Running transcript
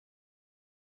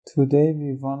Today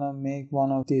we wanna make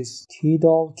one of these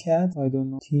T-doll cat, I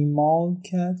don't know, Tmall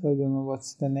cat, I don't know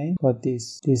what's the name, but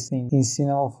this thing is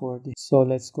enough for this. So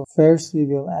let's go. First we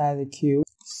will add a cube,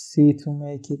 C to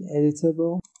make it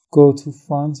editable. Go to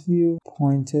front view,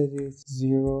 pointed it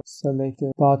 0, select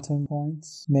the bottom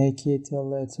points, make it a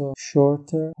little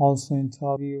shorter. Also in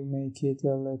top view, make it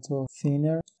a little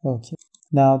thinner. Okay.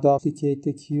 Now duplicate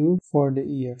the cube for the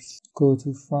ears. Go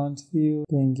to front view,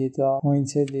 bring it up,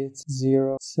 pointed it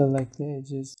 0, select the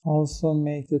edges. Also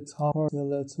make the top part a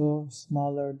little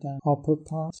smaller than upper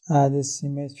part. Add a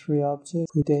symmetry object,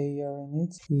 put the ear in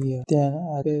it, ear. Then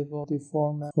add a bevel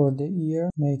deformer for the ear,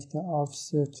 make the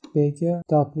offset bigger,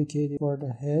 duplicate it for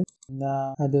the head.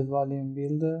 Now add a volume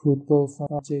builder, put both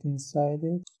objects inside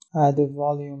it. Add a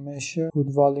volume measure, put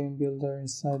volume builder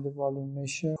inside the volume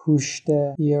measure, push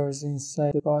the ears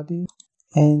inside the body,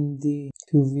 ND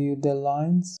to view the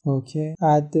lines. Okay,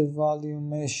 add the volume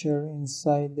measure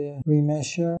inside the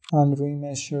remeasure. On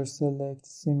remeasure select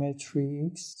symmetry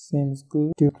X, seems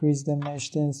good. Decrease the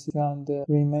mesh density on the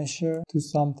remeasure to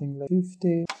something like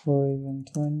 50 or even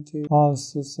 20.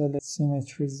 Also select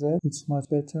symmetry Z, it's much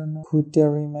better now. Put the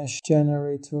remesh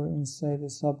generator inside the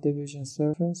subdivision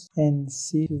surface and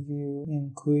C to view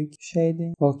in quick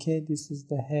shading. Okay, this is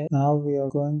the head. Now we are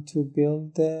going to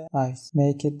build the eyes.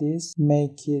 Make it this,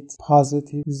 make it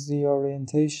positive Z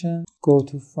orientation. Go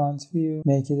to front view,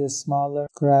 make it smaller,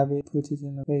 grab it, put it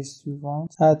in the place you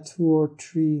want. Add 2 or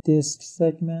 3 disc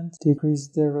segments, decrease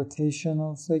the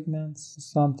rotational segments to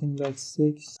something like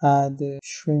 6. Add the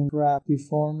shrink wrap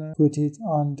deformer, put it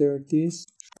under this.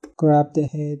 Grab the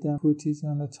head and put it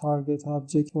on the target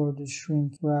object for the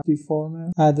shrink wrap deformer.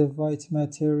 Add a white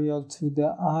material to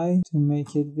the eye to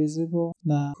make it visible.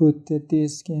 Now put the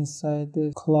disc inside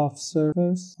the cloth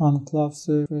surface. On cloth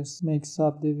surface make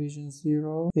subdivision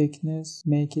 0. Thickness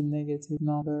make it negative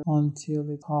number until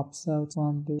it pops out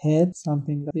from the head.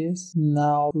 Something like this.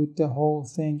 Now put the whole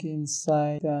thing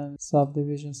inside and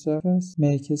subdivision surface.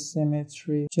 Make a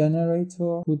symmetry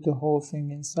generator. Put the whole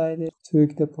thing inside it.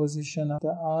 Tweak the position of the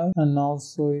eye and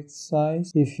also its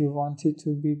size. If you want it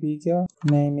to be bigger,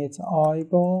 name it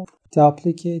eyeball.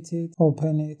 Duplicate it,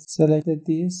 open it, select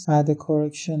this, add a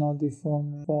correctional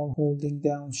deformer while holding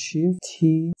down shift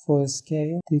T for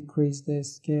scale, decrease the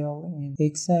scale in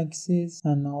x-axis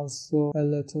and also a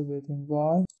little bit in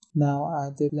y. Now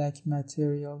add the black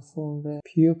material for the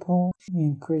pupil,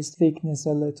 increase thickness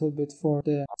a little bit for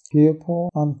the pupil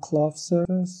on cloth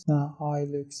surface. Now eye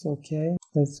looks okay.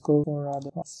 Let's go for other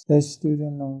parts. Let's do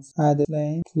the nose. Add a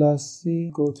plane plus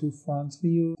C, go to front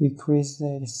view, decrease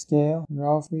the scale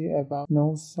roughly about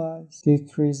nose size,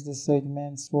 decrease the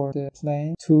segments for the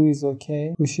plane. 2 is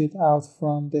okay. Push it out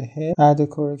from the head. Add a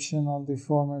correctional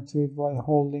deformer to it by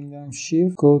holding down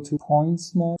shift. Go to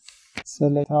points mode.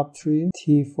 Select top 3,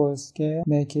 T for scale,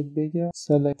 make it bigger.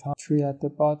 Select top 3 at the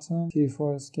bottom, T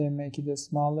for scale, make it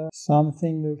smaller.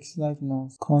 Something looks like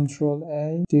nose. Control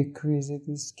A, decrease it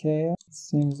to scale.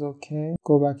 Seems okay.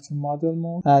 Go back to model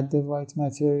mode, add the white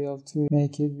material to it,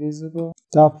 make it visible.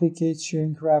 Duplicate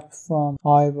shrink wrap from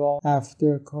eyeball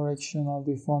after correctional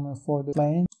deformer for the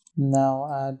plane. Now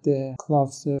add the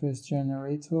cloth surface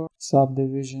generator,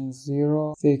 subdivision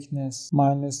 0, thickness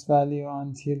minus value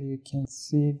until you can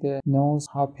see the nose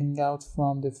hopping out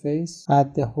from the face.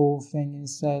 Add the whole thing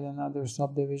inside another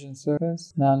subdivision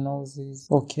surface. Now nose is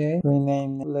okay.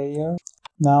 Rename layer.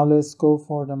 Now let's go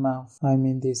for the mouth. I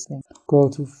mean this thing. Go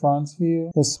to front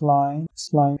view, slime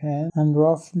pen, and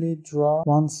roughly draw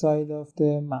one side of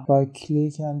the mouth by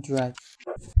click and drag.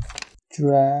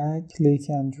 Click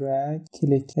and drag,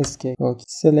 click escape. Okay.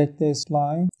 Select the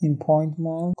spline in point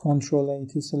mode, Ctrl A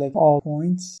to select all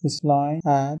points, spline,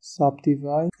 add,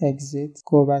 subdivide, exit,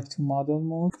 go back to model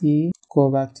mode, E, go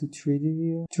back to 3D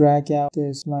view, drag out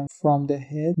the spline from the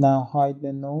head, now hide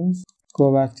the nose.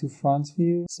 Go back to front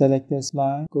view, select the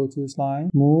spline, go to spline,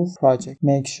 move, project.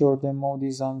 Make sure the mode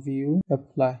is on view,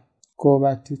 apply. Go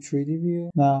back to 3D view.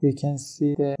 Now you can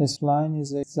see the spline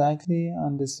is exactly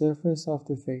on the surface of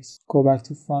the face. Go back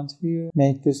to front view.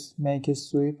 Make a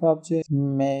sweep object.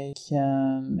 Make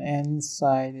an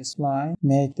inside spline.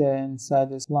 Make the inside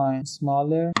spline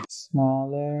smaller.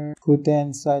 Put the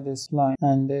inside spline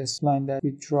and the spline that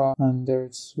we draw under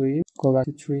sweep. Go back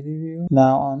to 3D view.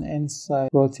 Now on inside,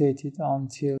 rotate it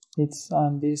until it's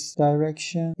on this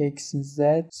direction. X,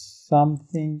 Z,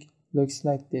 something looks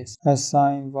like this.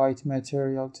 Assign white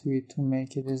material to it to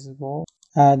make it visible.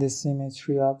 Add a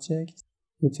symmetry object.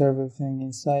 put everything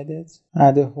inside it,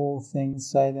 add the whole thing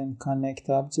inside and connect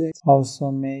object.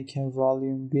 Also make a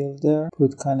volume builder,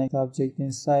 put connect object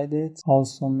inside it.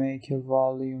 Also make a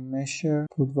volume measure,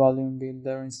 put volume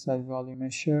builder inside volume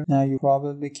measure. Now you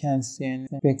probably can't see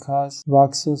anything because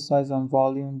voxel size on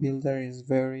volume builder is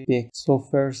very big. So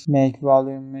first make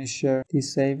volume measure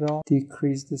disable,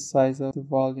 decrease the size of the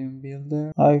volume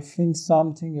builder. I think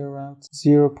something around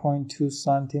 0.2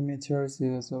 centimeters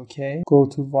is okay. Go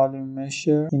to volume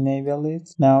measure, enable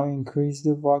it. Now increase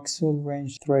the voxel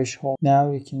range threshold.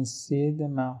 Now you can see the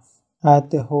mouth.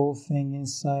 Add the whole thing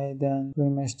inside and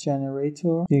remesh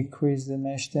generator. Decrease the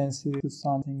mesh density to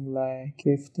something like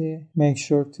 50. Make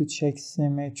sure to check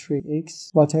symmetry X.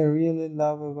 What I really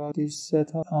love about this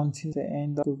setup, until the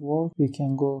end of the work, we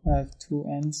can go back to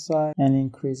end side and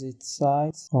increase its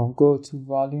size, or go to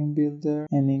volume builder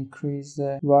and increase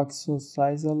the voxel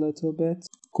size a little bit.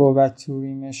 Go back to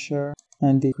remesher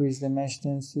and decrease the mesh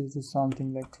density to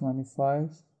something like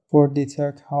 25. For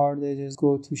detect hard edges,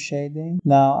 go to shading.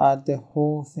 Now add the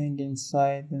whole thing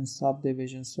inside and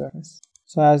subdivision surface.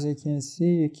 So as you can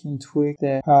see, you can tweak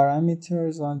the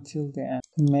parameters until the end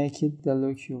to make it the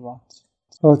look you want.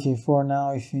 Okay, for now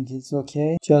I think it's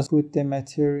okay. Just put the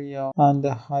material on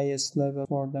the highest level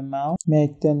for the mouth.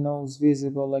 Make the nose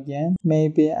visible again.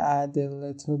 Maybe add a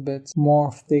little bit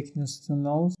more thickness to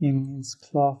nose in its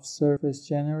cloth surface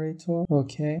generator.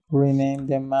 Okay, rename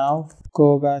the mouth.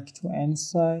 Go back to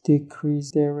inside.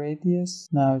 Decrease the radius.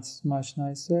 Now it's much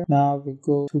nicer. Now we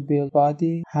go to build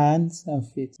body, hands and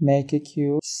feet. Make a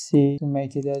cube. C to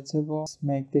make it editable.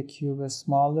 Make the cube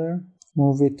smaller.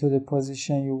 Move it to the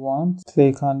position you want.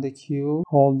 Click on the cube,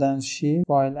 hold down shift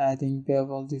while adding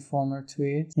bevel deformer to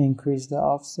it. Increase the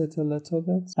offset a little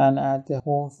bit and add the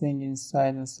whole thing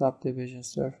inside and subdivision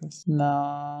surface.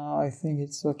 Now I think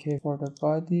it's okay for the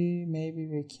body. Maybe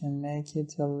we can make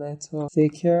it a little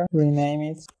thicker. Rename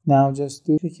it. Now just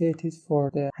duplicate it for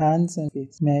the hands and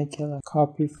feet. Make a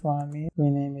copy from it.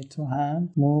 Rename it to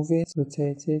hand. Move it,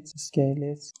 rotate it, scale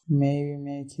it. Maybe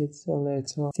make it a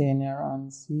little thinner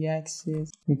on Z-axis.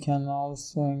 We can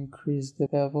also increase the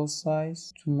bevel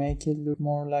size to make it look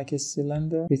more like a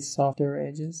cylinder with softer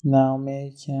edges. Now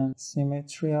make a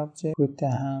symmetry object, put the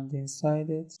hand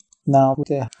inside it. Now put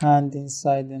the hand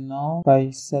inside the knob by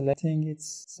selecting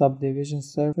its subdivision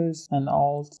surface and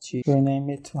Alt G. Rename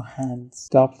it to hands.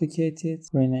 Duplicate it.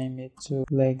 Rename it to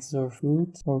legs or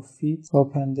foot or feet.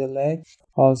 Open the leg.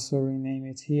 Also rename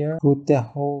it here. Put the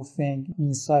whole thing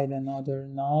inside another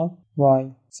knob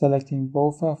while selecting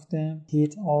both of them.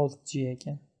 Hit Alt G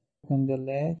again. Open the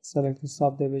leg. Select the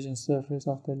subdivision surface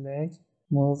of the leg.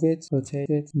 Move it.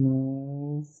 Rotate it.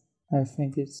 Move. I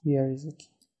think it's here is okay.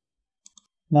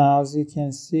 Now as you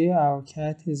can see, our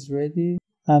cat is ready,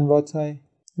 and what I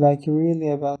like really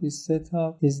about this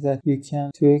setup is that you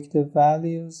can tweak the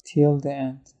values till the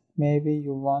end. Maybe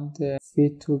you want the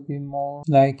feet to be more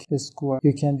like a square.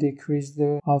 You can decrease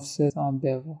the offset on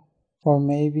bevel. Or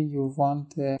maybe you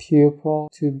want the pupil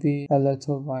to be a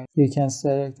little wide. You can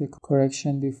select the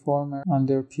correction deformer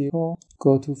under pupil,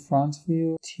 go to front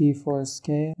view, T for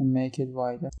scale and make it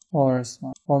wider or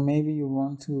small. Or maybe you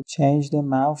want to change the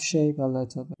mouth shape a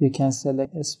little bit. You can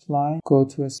select a spline, go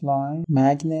to a spline,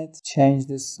 magnet, change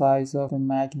the size of the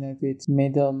magnet with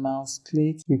middle mouse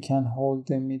click. You can hold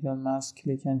the middle mouse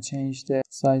click and change the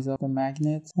size of the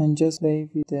magnet and just play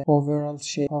with the overall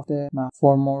shape of the mouth.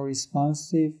 For more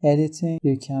responsive editing,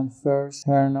 you can first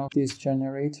turn off these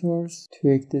generators,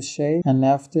 tweak the shape, and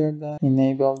after that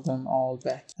enable them all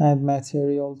back. Add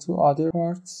material to other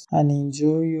parts and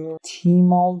enjoy your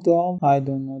Tmall doll. I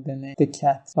don't know the name. The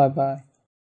cat. Bye bye.